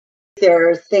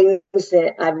there are things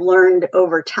that I've learned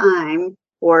over time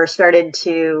or started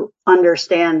to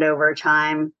understand over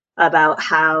time about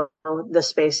how the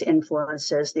space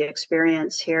influences the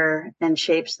experience here and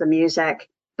shapes the music.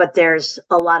 But there's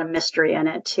a lot of mystery in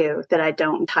it too that I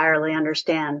don't entirely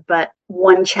understand. But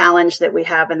one challenge that we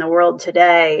have in the world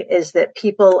today is that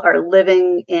people are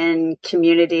living in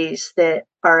communities that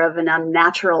are of an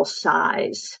unnatural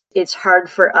size. It's hard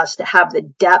for us to have the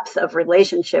depth of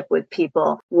relationship with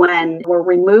people when we're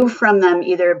removed from them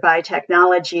either by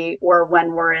technology or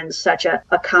when we're in such a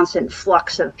constant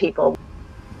flux of people.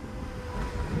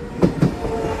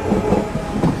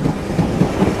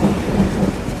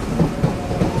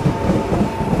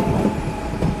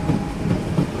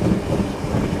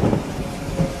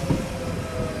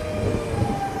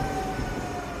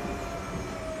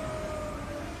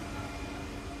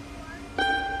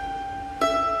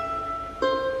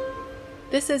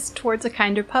 This is Towards a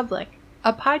Kinder Public,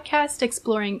 a podcast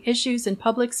exploring issues in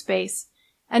public space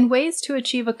and ways to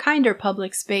achieve a kinder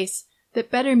public space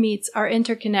that better meets our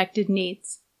interconnected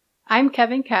needs. I'm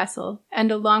Kevin Castle,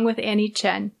 and along with Annie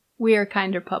Chen, we are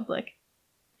Kinder Public.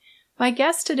 My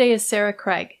guest today is Sarah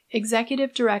Craig,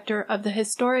 Executive Director of the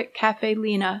historic Caffe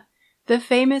Lena, the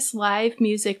famous live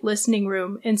music listening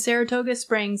room in Saratoga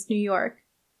Springs, New York.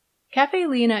 Caffe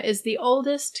Lena is the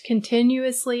oldest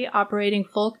continuously operating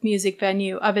folk music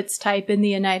venue of its type in the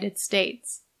United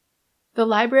States. The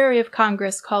Library of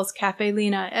Congress calls Caffe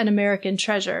Lena an American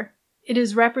treasure. It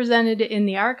is represented in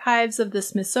the archives of the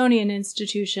Smithsonian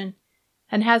Institution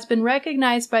and has been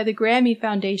recognized by the Grammy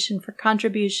Foundation for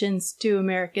contributions to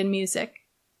American music.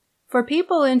 For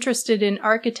people interested in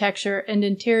architecture and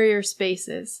interior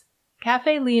spaces,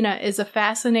 Caffe Lena is a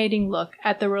fascinating look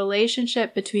at the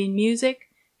relationship between music,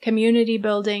 community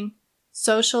building,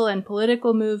 social and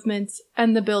political movements,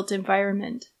 and the built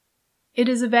environment. It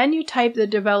is a venue type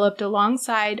that developed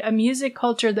alongside a music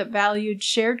culture that valued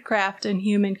shared craft and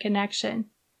human connection.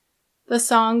 The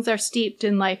songs are steeped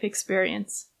in life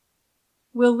experience.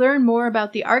 We'll learn more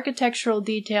about the architectural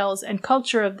details and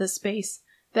culture of the space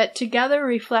that together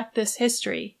reflect this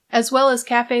history, as well as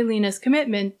Caffe Lena's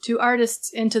commitment to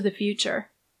artists into the future.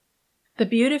 The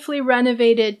beautifully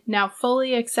renovated, now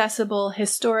fully accessible,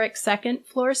 historic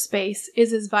second-floor space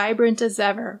is as vibrant as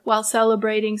ever while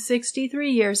celebrating 63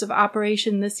 years of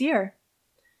operation this year.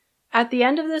 At the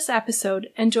end of this episode,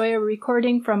 enjoy a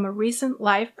recording from a recent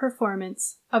live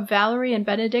performance of Valerie and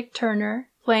Benedict Turner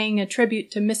playing a tribute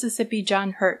to Mississippi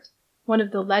John Hurt, one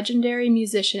of the legendary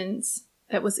musicians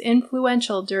that was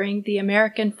influential during the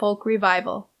American folk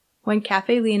revival when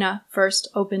Caffe Lena first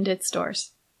opened its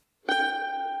doors.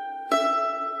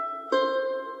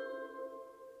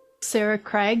 Sarah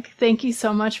Craig, thank you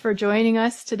so much for joining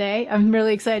us today. I'm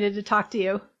really excited to talk to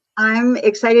you. I'm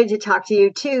excited to talk to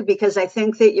you too, because I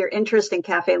think that your interest in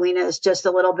Caffe Lena is just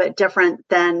a little bit different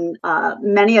than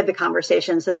many of the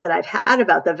conversations that I've had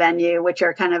about the venue, which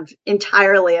are kind of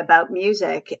entirely about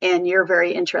music. And you're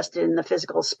very interested in the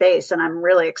physical space. And I'm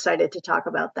really excited to talk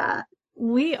about that.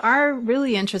 We are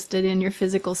really interested in your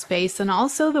physical space and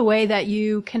also the way that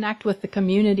you connect with the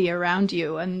community around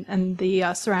you and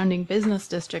the surrounding business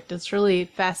district. It's really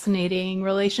fascinating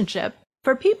relationship.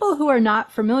 For people who are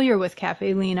not familiar with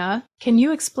Caffe Lena, can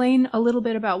you explain a little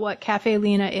bit about what Caffe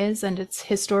Lena is and its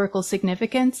historical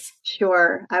significance?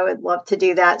 Sure, I would love to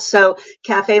do that. So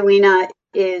Caffe Lena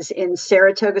is in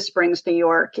Saratoga Springs, New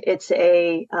York. It's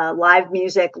a live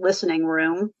music listening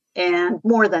room. And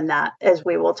more than that, as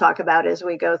we will talk about as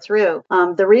we go through.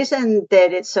 The reason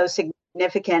that it's so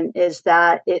significant is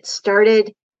that it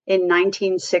started in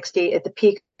 1960 at the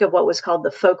peak of what was called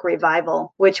the folk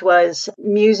revival, which was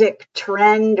music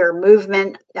trend or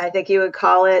movement, I think you would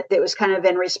call it. It was kind of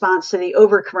in response to the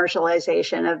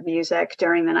over-commercialization of music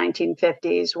during the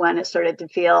 1950s when it started to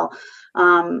feel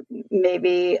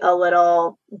maybe a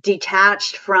little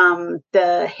detached from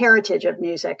the heritage of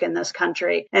music in this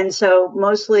country. And so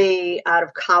mostly out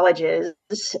of colleges,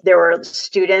 there were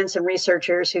students and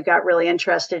researchers who got really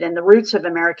interested in the roots of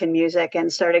American music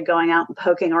and started going out and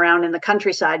poking around in the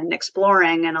countryside and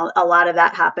exploring. And a lot of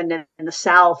that happened in the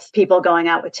South, people going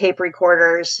out with tape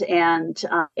recorders and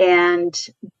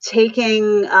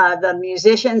taking the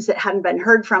musicians that hadn't been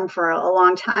heard from for a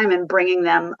long time and bringing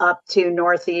them up to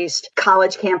Northeast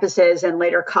college campuses and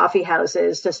later coffee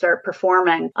houses 60s to start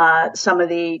performing some of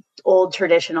the old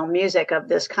traditional music of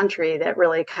this country that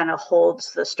really kind of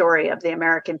holds the story of the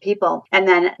American people. And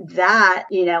then that,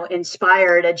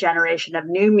 inspired a generation of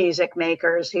new music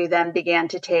makers who then began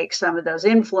to take some of those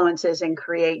influences and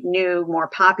create new, more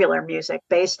popular music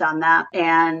based on that.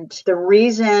 And the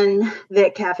reason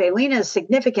that Caffe Lena is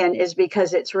significant is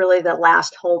because it's really the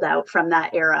last holdout from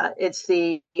that era. It's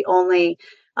the only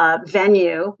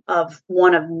venue of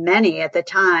one of many at the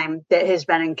time that has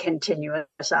been in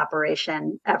continuous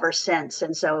operation ever since.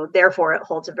 And so therefore it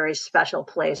holds a very special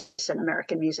place in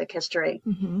American music history.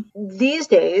 Mm-hmm. These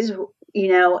days,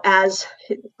 as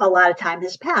a lot of time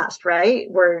has passed, right?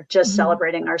 We're just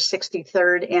celebrating our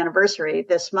 63rd anniversary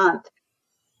this month.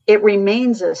 It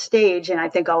remains a stage, and I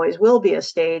think always will be a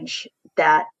stage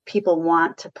that people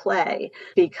want to play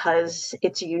because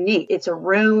it's unique. It's a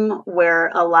room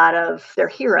where a lot of their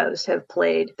heroes have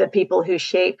played, the people who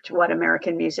shaped what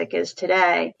American music is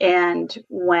today. And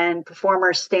when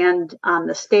performers stand on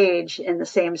the stage in the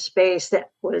same space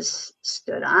that was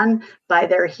stood on by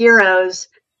their heroes,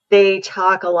 they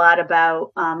talk a lot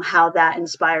about how that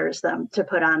inspires them to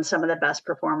put on some of the best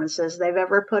performances they've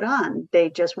ever put on. They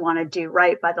just want to do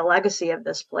right by the legacy of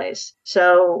this place.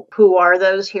 So who are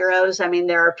those heroes? I mean,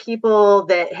 there are people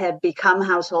that have become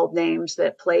household names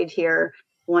that played here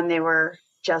when they were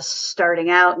just starting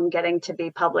out and getting to be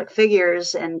public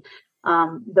figures. And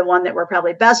the one that we're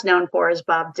probably best known for is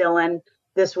Bob Dylan.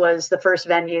 This was the first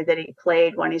venue that he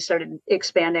played when he started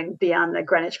expanding beyond the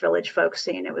Greenwich Village folk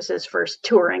scene. It was his first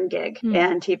touring gig.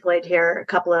 And he played here a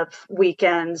couple of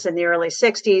weekends in the early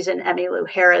 60s, and Emmylou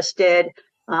Harris did.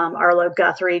 Arlo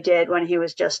Guthrie did when he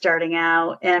was just starting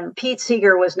out. And Pete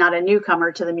Seeger was not a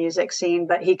newcomer to the music scene,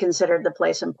 but he considered the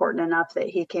place important enough that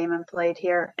he came and played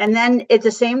here. And then at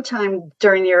the same time,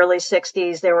 during the early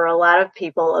 60s, there were a lot of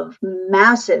people of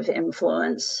massive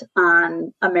influence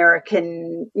on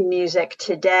American music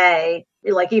today.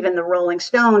 Like even the Rolling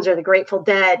Stones or the Grateful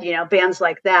Dead, bands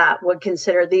like that would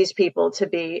consider these people to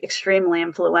be extremely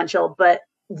influential, but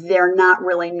they're not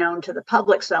really known to the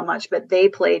public so much, but they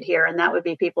played here. And that would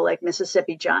be people like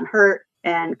Mississippi John Hurt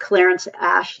and Clarence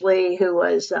Ashley, who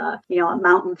was, a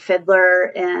mountain fiddler,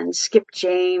 and Skip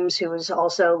James, who was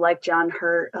also like John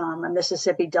Hurt, a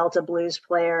Mississippi Delta blues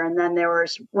player. And then there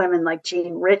was women like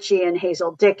Jean Ritchie and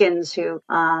Hazel Dickens, who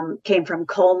came from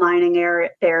coal mining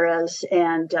eras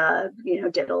and,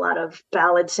 did a lot of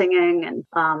ballad singing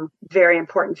and very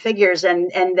important figures.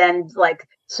 And then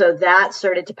so that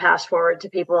started to pass forward to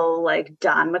people like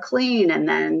Don McLean and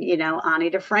then,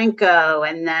 Ani DeFranco,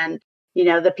 and then,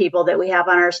 the people that we have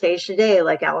on our stage today,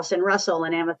 like Allison Russell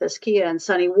and Amethyst Kia and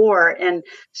Sonny War. And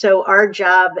so our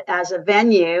job as a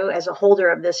venue, as a holder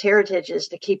of this heritage, is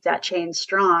to keep that chain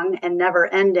strong and never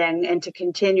ending, and to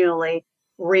continually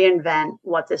reinvent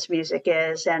what this music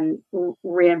is and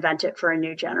reinvent it for a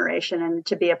new generation, and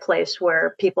to be a place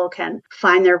where people can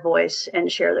find their voice and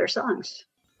share their songs.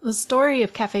 The story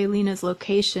of Caffe Lena's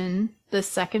location, the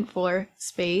second floor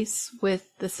space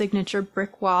with the signature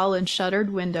brick wall and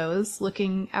shuttered windows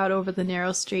looking out over the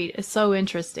narrow street, is so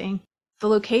interesting. The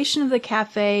location of the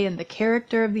cafe and the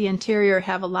character of the interior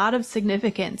have a lot of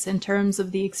significance in terms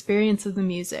of the experience of the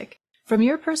music. From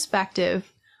your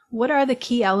perspective, what are the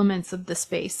key elements of the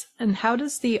space, and how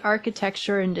does the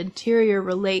architecture and interior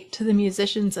relate to the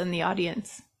musicians and the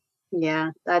audience?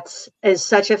 Yeah, is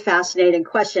such a fascinating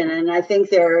question. And I think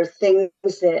there are things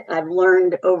that I've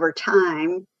learned over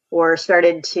time or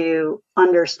started to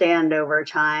understand over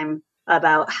time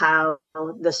about how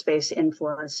the space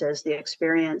influences the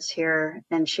experience here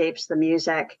and shapes the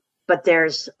music. But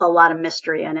there's a lot of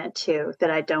mystery in it, too,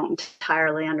 that I don't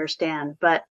entirely understand.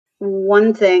 But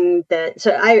one thing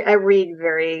so I read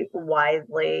very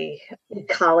widely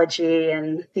ecology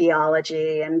and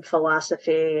theology and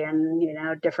philosophy and,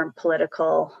 different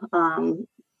political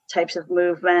types of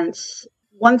movements.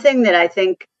 One thing that I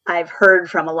think I've heard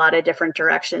from a lot of different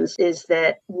directions is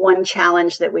that one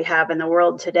challenge that we have in the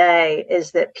world today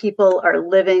is that people are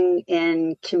living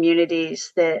in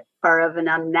communities that are of an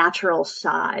unnatural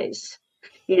size.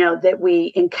 That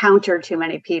we encounter too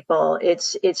many people.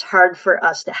 It's hard for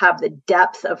us to have the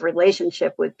depth of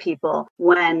relationship with people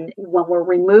when we're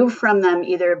removed from them,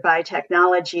 either by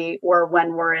technology or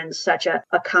when we're in such a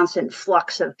constant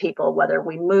flux of people, whether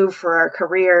we move for our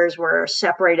careers, we're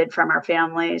separated from our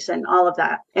families and all of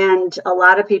that. And a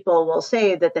lot of people will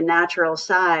say that the natural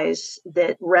size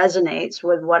that resonates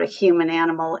with what a human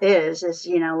animal is,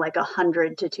 like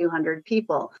 100 to 200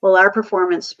 people. Well, our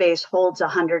performance space holds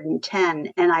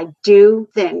 110. And I do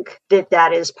think that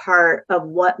that is part of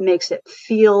what makes it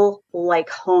feel like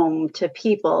home to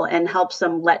people and helps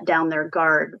them let down their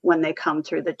guard when they come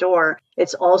through the door.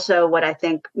 It's also what I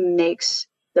think makes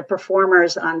the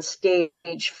performers on stage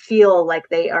feel like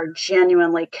they are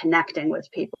genuinely connecting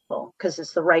with people because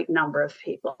it's the right number of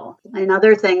people.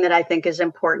 Another thing that I think is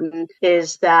important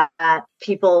is that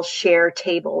people share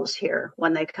tables here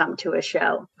when they come to a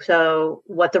show. So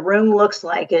what the room looks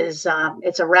like is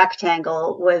it's a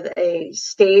rectangle with a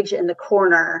stage in the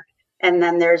corner, and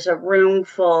then there's a room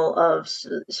full of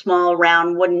small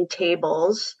round wooden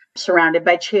tables surrounded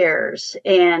by chairs.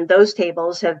 And those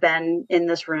tables have been in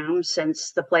this room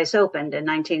since the place opened in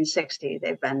 1960.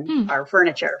 They've been our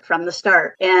furniture from the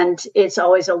start. And it's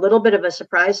always a little bit of a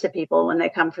surprise to people when they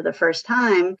come for the first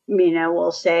time.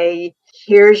 We'll say,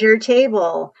 here's your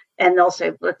table. And they'll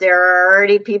say, but there are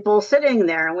already people sitting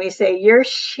there. And we say, you're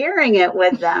sharing it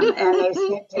with them. And they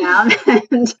sit down.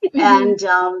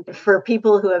 And for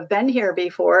people who have been here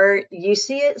before, you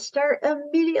see it start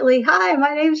immediately. Hi,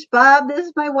 my name's Bob. This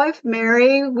is my wife,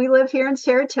 Mary. We live here in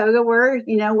Saratoga.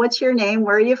 What's your name?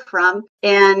 Where are you from?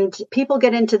 And people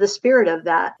get into the spirit of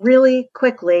that really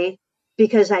quickly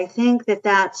because I think that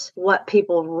that's what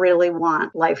people really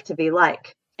want life to be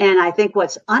like. And I think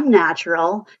what's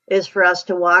unnatural is for us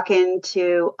to walk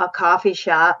into a coffee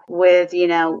shop with,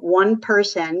 one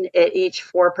person at each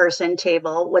 4-person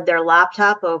table with their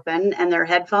laptop open and their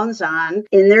headphones on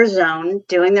in their zone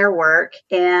doing their work.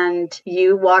 And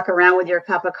you walk around with your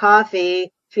cup of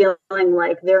coffee feeling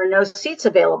like there are no seats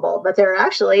available, but there are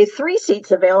actually 3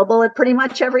 seats available at pretty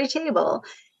much every table.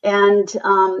 And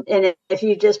if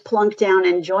you just plunk down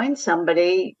and join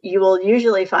somebody, you will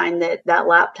usually find that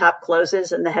laptop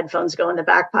closes and the headphones go in the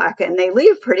back pocket and they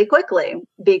leave pretty quickly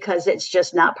because it's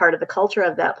just not part of the culture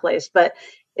of that place. But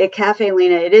at Caffe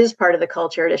Lena, it is part of the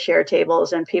culture to share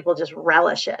tables and people just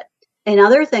relish it.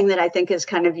 Another thing that I think is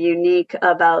kind of unique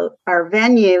about our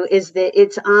venue is that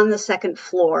it's on the second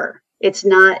floor. It's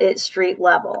not at street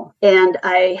level. And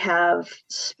I have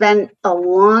spent a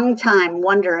long time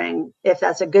wondering if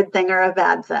that's a good thing or a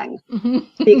bad thing,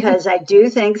 because I do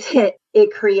think that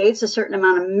it creates a certain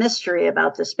amount of mystery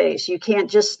about the space. You can't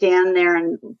just stand there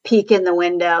and peek in the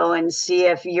window and see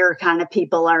if your kind of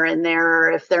people are in there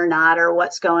or if they're not or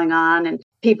what's going on. And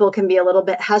people can be a little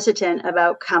bit hesitant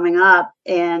about coming up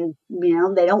and,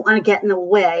 they don't want to get in the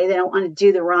way. They don't want to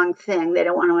do the wrong thing. They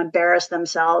don't want to embarrass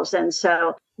themselves. And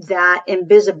so that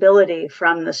invisibility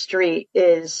from the street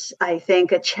is, I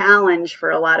think, a challenge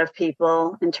for a lot of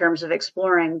people in terms of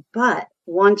exploring. But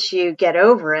once you get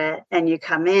over it and you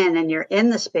come in and you're in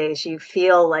the space, you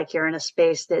feel like you're in a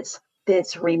space that's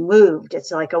removed.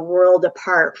 It's like a world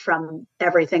apart from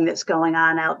everything that's going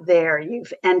on out there.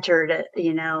 You've entered,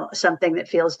 something that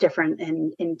feels different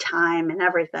in time and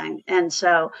everything. And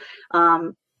so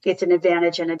it's an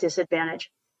advantage and a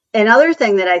disadvantage. Another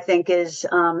thing that I think is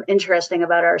interesting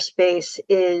about our space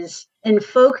is in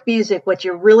folk music, what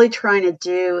you're really trying to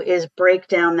do is break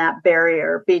down that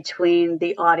barrier between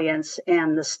the audience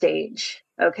and the stage.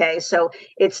 Okay, so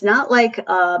it's not like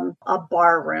a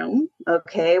bar room,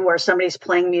 okay, where somebody's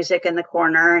playing music in the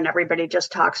corner and everybody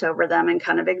just talks over them and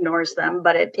kind of ignores them,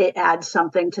 but it adds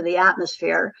something to the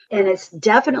atmosphere. And it's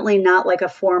definitely not like a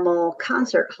formal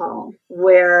concert hall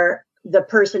where the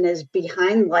person is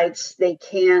behind lights. They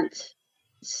can't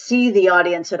see the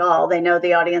audience at all. They know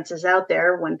the audience is out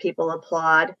there when people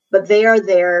applaud, but they are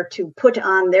there to put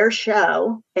on their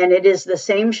show, and it is the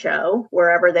same show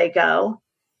wherever they go.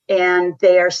 And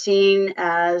they are seen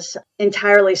as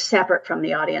entirely separate from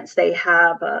the audience. They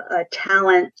have a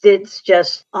talent that's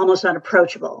just almost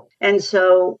unapproachable. And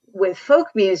so with folk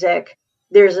music,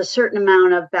 there's a certain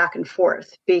amount of back and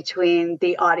forth between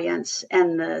the audience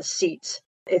and the seats.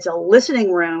 It's a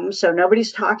listening room, so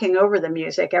nobody's talking over the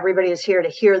music. Everybody is here to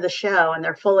hear the show, and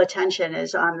their full attention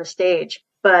is on the stage.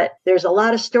 But there's a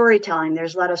lot of storytelling.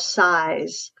 There's a lot of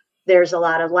sighs. There's a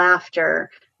lot of laughter.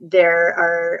 There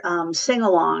are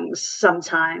sing-alongs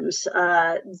sometimes.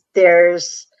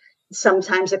 There's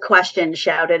sometimes a question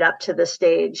shouted up to the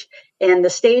stage, and the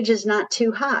stage is not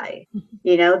too high.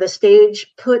 The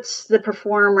stage puts the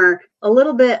performer a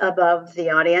little bit above the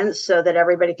audience so that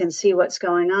everybody can see what's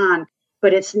going on,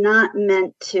 but it's not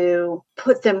meant to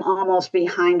put them almost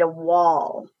behind a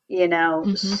wall,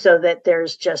 so that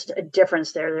there's just a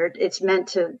difference there. It's meant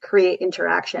to create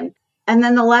interaction. And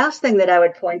then the last thing that I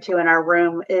would point to in our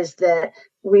room is that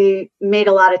we made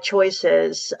a lot of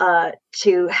choices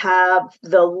to have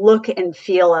the look and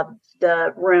feel of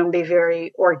the room be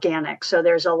very organic. So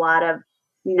there's a lot of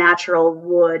natural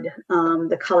wood.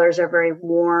 The colors are very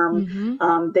warm.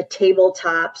 Mm-hmm. The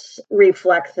tabletops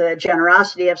reflect the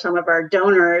generosity of some of our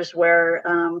donors, where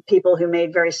people who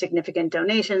made very significant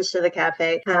donations to the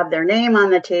cafe have their name on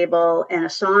the table and a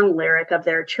song lyric of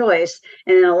their choice.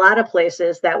 And in a lot of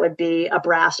places, that would be a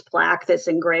brass plaque that's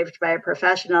engraved by a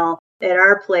professional. At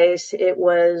our place, it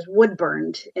was wood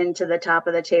burned into the top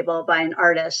of the table by an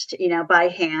artist, by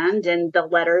hand. And the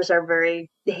letters are very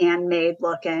handmade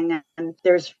looking. And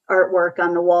there's artwork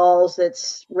on the walls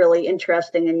that's really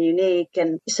interesting and unique.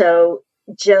 And so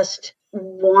just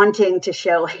wanting to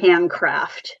show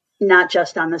handcraft, not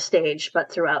just on the stage,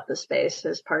 but throughout the space,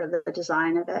 is part of the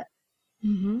design of it.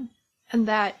 Mm-hmm. And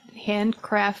that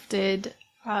handcrafted,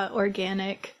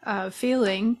 organic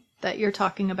feeling that you're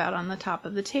talking about on the top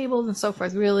of the tables and so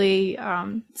forth really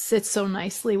sits so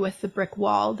nicely with the brick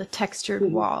wall, the textured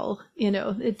Mm-hmm. wall.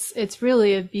 It's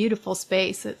really a beautiful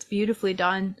space. It's beautifully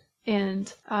done,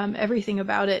 and everything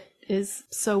about it is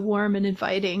so warm and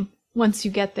inviting once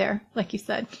you get there, like you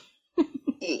said.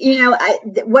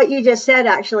 What you just said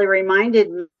actually reminded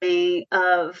me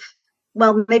of,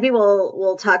 well, maybe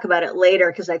we'll talk about it later,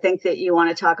 because I think that you want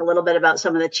to talk a little bit about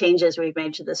some of the changes we've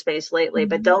made to the space lately.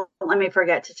 But don't let me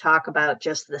forget to talk about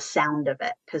just the sound of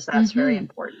it, because that's very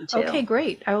important too. Okay,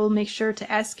 great. I will make sure to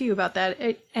ask you about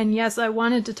that. And yes, I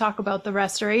wanted to talk about the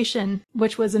restoration,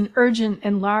 which was an urgent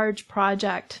and large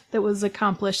project that was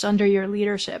accomplished under your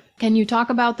leadership. Can you talk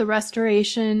about the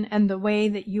restoration and the way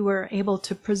that you were able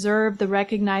to preserve the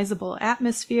recognizable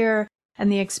atmosphere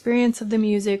and the experience of the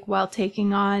music while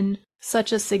taking on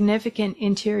such a significant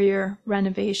interior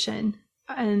renovation?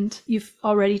 And you've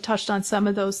already touched on some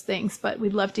of those things, but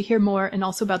we'd love to hear more, and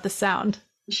also about the sound.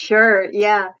 Sure.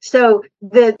 Yeah. So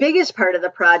the biggest part of the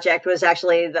project was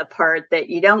actually the part that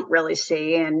you don't really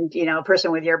see. And, a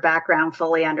person with your background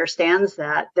fully understands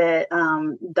that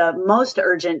the most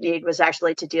urgent need was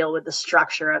actually to deal with the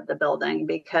structure of the building,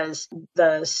 because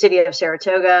the city of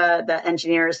Saratoga, the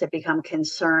engineers had become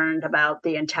concerned about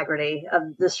the integrity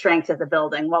of the strength of the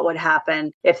building. What would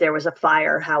happen if there was a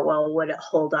fire? How well would it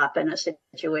hold up in a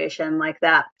situation like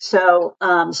that? So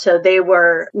they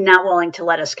were not willing to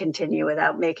let us continue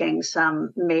without making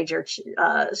some major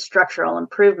structural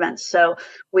improvements. So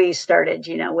we started,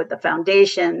 with the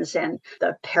foundations, and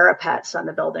the parapets on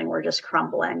the building were just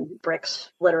crumbling,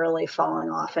 bricks literally falling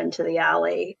off into the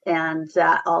alley. And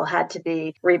that all had to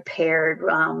be repaired.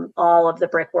 All of the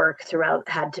brickwork throughout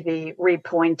had to be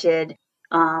repointed.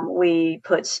 We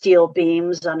put steel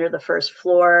beams under the first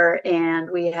floor, and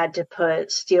we had to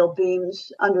put steel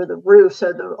beams under the roof.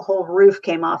 So the whole roof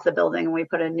came off the building, and we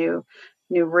put a new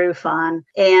roof on.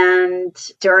 And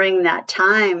during that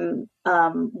time,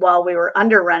 while we were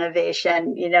under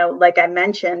renovation, like I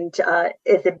mentioned at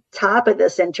the top of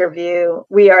this interview,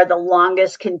 we are the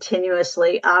longest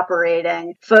continuously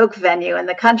operating folk venue in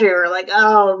the country. We're like,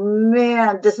 oh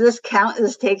man, does this count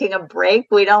as taking a break?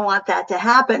 We don't want that to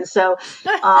happen. So,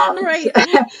 Right.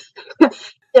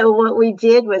 So what we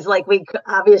did was, we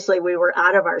were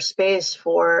out of our space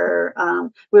for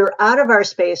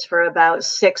about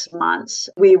 6 months.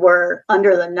 We were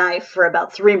under the knife for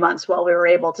about 3 months while we were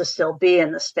able to still be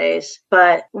in the space.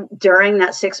 But during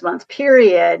that 6-month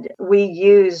period, we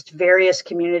used various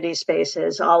community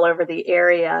spaces all over the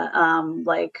area,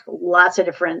 like lots of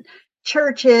different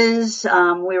churches.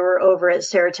 We were over at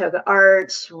Saratoga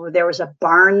Arts. There was a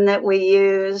barn that we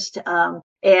used.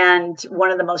 And one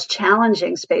of the most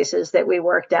challenging spaces that we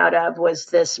worked out of was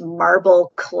this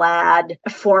marble-clad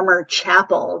former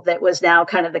chapel that was now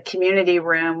kind of the community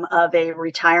room of a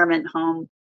retirement home.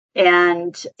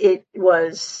 And it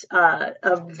was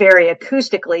a very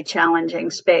acoustically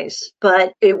challenging space.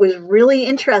 But it was really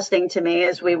interesting to me,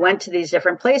 as we went to these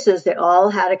different places that all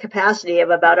had a capacity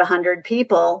of about 100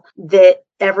 people, that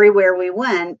everywhere we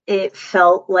went, it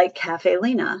felt like Caffe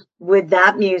Lena. With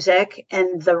that music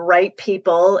and the right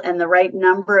people and the right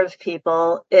number of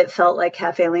people, it felt like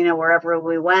Caffe Lena wherever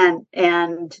we went.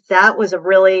 And that was a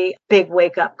really big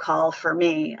wake-up call for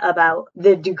me about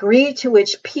the degree to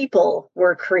which people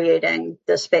were creating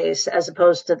the space, as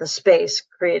opposed to the space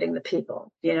creating the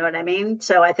people. You know what I mean?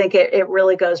 So I think it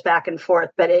really goes back and forth,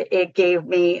 but it gave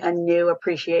me a new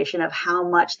appreciation of how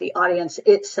much the audience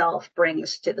itself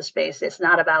brings to the space. It's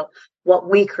not about what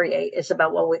we create. It's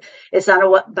about it's not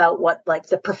about what like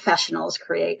the professionals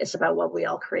create. It's about what we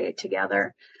all create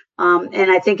together.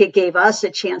 And I think it gave us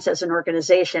a chance as an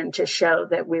organization to show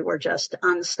that we were just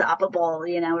unstoppable.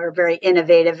 We were very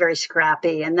innovative, very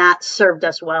scrappy, and that served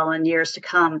us well in years to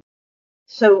come.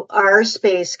 So our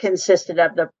space consisted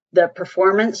of the the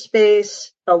performance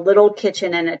space, a little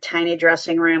kitchen and a tiny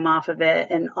dressing room off of it,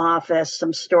 an office,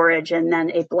 some storage, and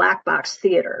then a black box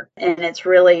theater. And it's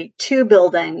really two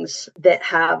buildings that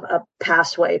have a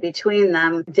passway between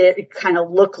them that kind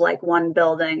of look like one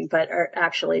building, but are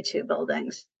actually two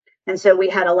buildings. And so we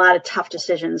had a lot of tough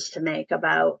decisions to make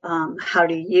about how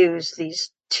to use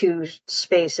these two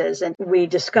spaces. And we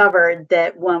discovered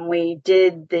that when we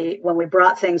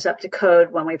brought things up to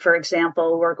code, when we, for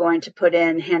example, were going to put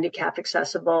in handicap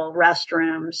accessible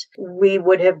restrooms, we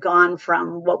would have gone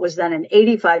from what was then an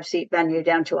 85 seat venue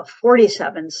down to a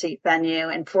 47 seat venue.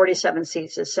 And 47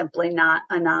 seats is simply not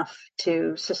enough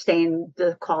to sustain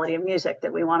the quality of music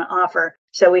that we want to offer.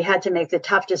 So we had to make the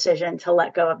tough decision to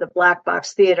let go of the black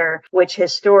box theater, which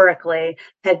historically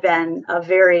had been a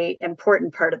very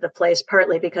important part of the place,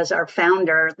 partly because our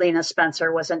founder, Lena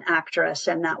Spencer, was an actress,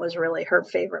 and that was really her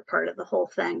favorite part of the whole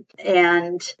thing.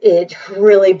 And it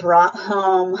really brought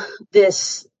home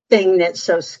this thing that's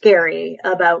so scary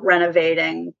about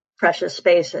renovating precious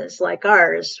spaces like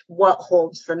ours. What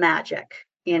holds the magic,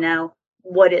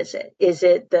 What is it? Is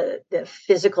it the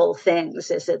physical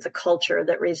things? Is it the culture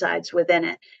that resides within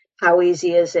it? How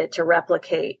easy is it to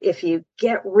replicate? If you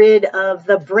get rid of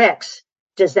the bricks,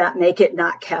 does that make it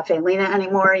not Caffe Lena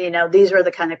anymore? These are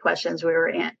the kind of questions we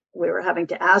were having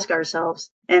to ask ourselves.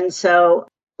 And so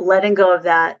letting go of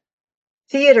that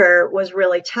theater was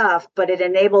really tough, but it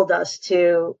enabled us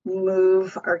to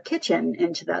move our kitchen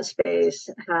into that space,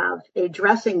 have a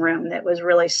dressing room that was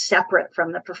really separate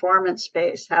from the performance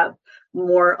space, have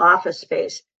more office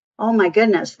space. Oh my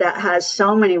goodness, that has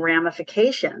so many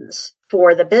ramifications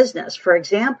for the business. For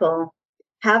example,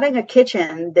 having a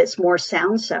kitchen that's more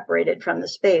sound separated from the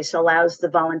space allows the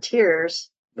volunteers,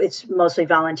 it's mostly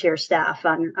volunteer staff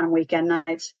on weekend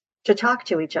nights, to talk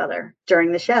to each other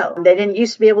during the show. They didn't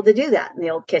used to be able to do that in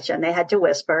the old kitchen. They had to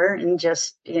whisper and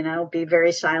just, be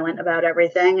very silent about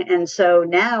everything. And so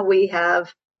now we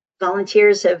have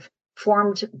volunteers have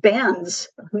formed bands,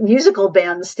 musical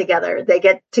bands together. They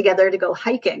get together to go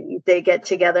hiking. They get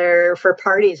together for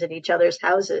parties at each other's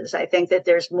houses. I think that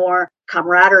there's more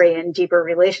camaraderie and deeper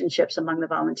relationships among the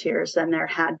volunteers than there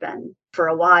had been for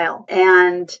a while.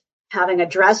 And having a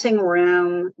dressing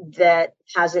room that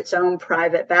has its own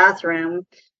private bathroom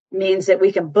means that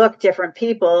we can book different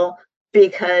people,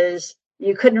 because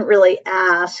you couldn't really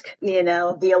ask,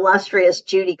 the illustrious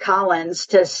Judy Collins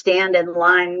to stand in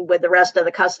line with the rest of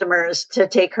the customers to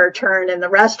take her turn in the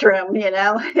restroom,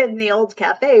 in the old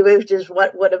cafe, which is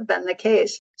what would have been the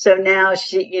case. So now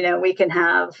we can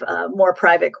have more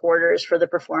private quarters for the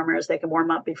performers. They can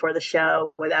warm up before the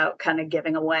show without kind of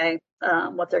giving away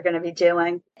what they're going to be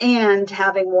doing. And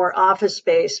having more office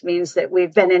space means that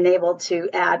we've been enabled to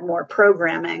add more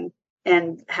programming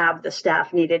and have the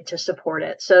staff needed to support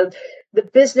it. So the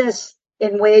business,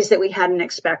 in ways that we hadn't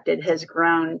expected, has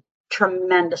grown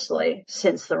tremendously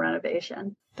since the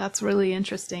renovation. That's really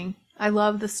interesting. I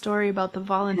love the story about the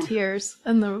volunteers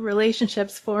and the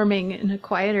relationships forming in a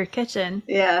quieter kitchen.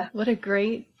 Yeah. What a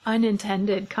great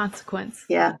unintended consequence.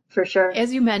 Yeah, for sure.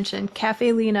 As you mentioned,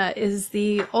 Caffe Lena is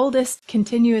the oldest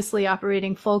continuously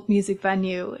operating folk music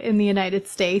venue in the United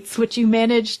States, which you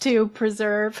managed to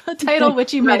preserve, a title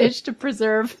which you managed to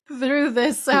preserve through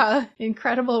this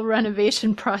incredible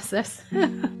renovation process.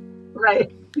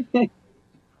 Right.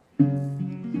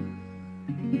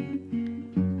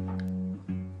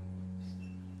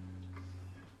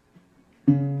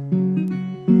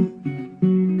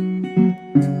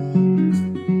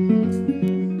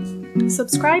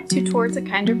 Subscribe to Towards a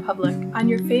Kinder Public on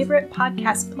your favorite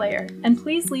podcast player, and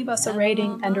please leave us a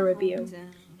rating and a review.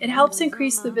 It helps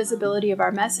increase the visibility of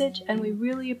our message, and we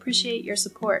really appreciate your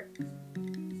support.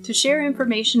 To share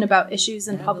information about issues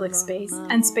in public space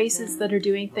and spaces that are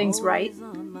doing things right,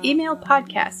 email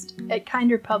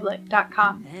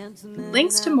podcast@kinderpublic.com.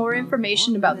 Links to more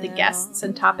information about the guests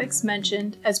and topics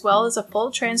mentioned, as well as a full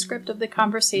transcript of the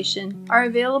conversation, are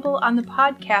available on the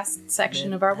podcast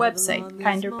section of our website,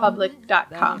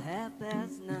 kinderpublic.com.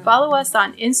 Follow us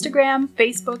on Instagram,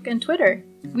 Facebook, and Twitter.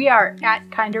 We are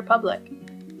 @kinderpublic.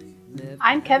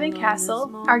 I'm Kevin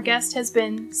Castle. Our guest has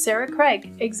been Sarah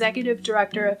Craig, Executive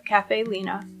Director of Caffe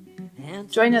Lena.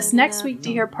 Join us next week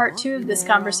to hear part 2 of this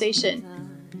conversation.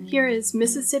 Here is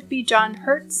Mississippi John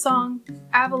Hurt's song,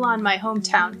 Avalon My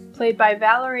Hometown, played by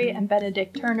Valerie and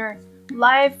Benedict Turner,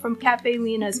 live from Caffe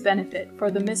Lena's benefit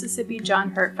for the Mississippi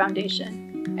John Hurt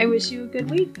Foundation. I wish you a good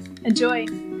week. Enjoy!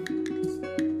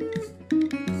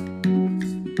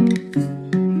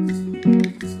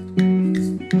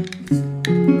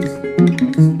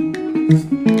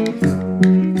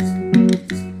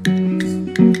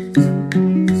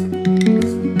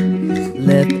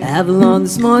 Avalon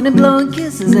Avalon this morning, blowing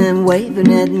kisses and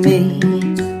waving at me.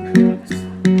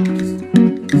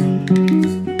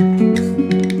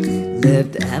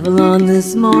 Left Avalon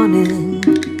this morning.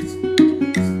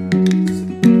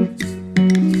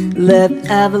 Left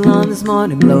Avalon this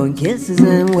morning, blowing kisses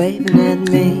and waving at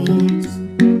me.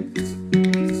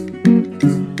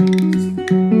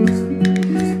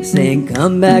 Saying,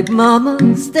 come back,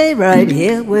 mama, stay right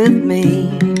here with me.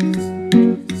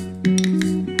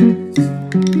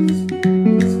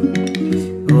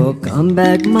 Oh, come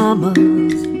back, mama.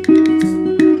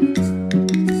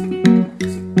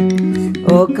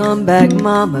 Oh, come back,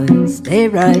 mama, and stay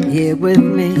right here with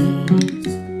me.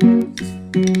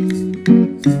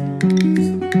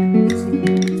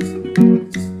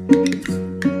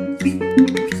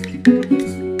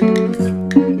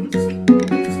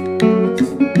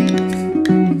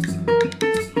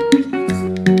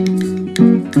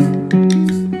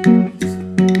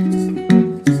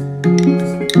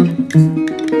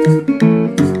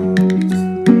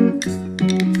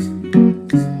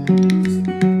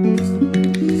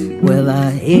 Well,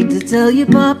 I hate to tell you,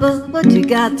 Papa, but you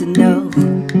got to know.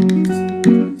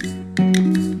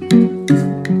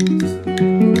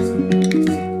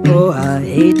 Oh, I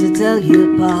hate to tell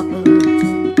you, Papa.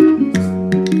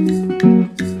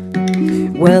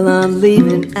 Well, I'm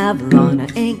leaving Avalon, I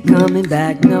ain't coming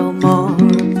back no more.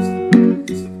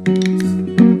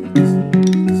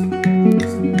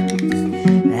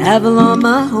 Avalon,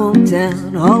 my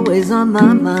hometown, always on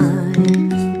my mind.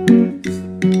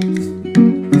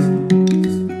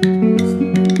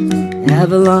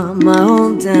 Avalon, my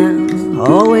hometown,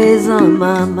 always on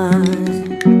my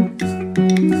mind.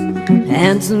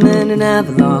 Handsome men in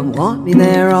Avalon want me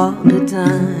there all the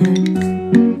time.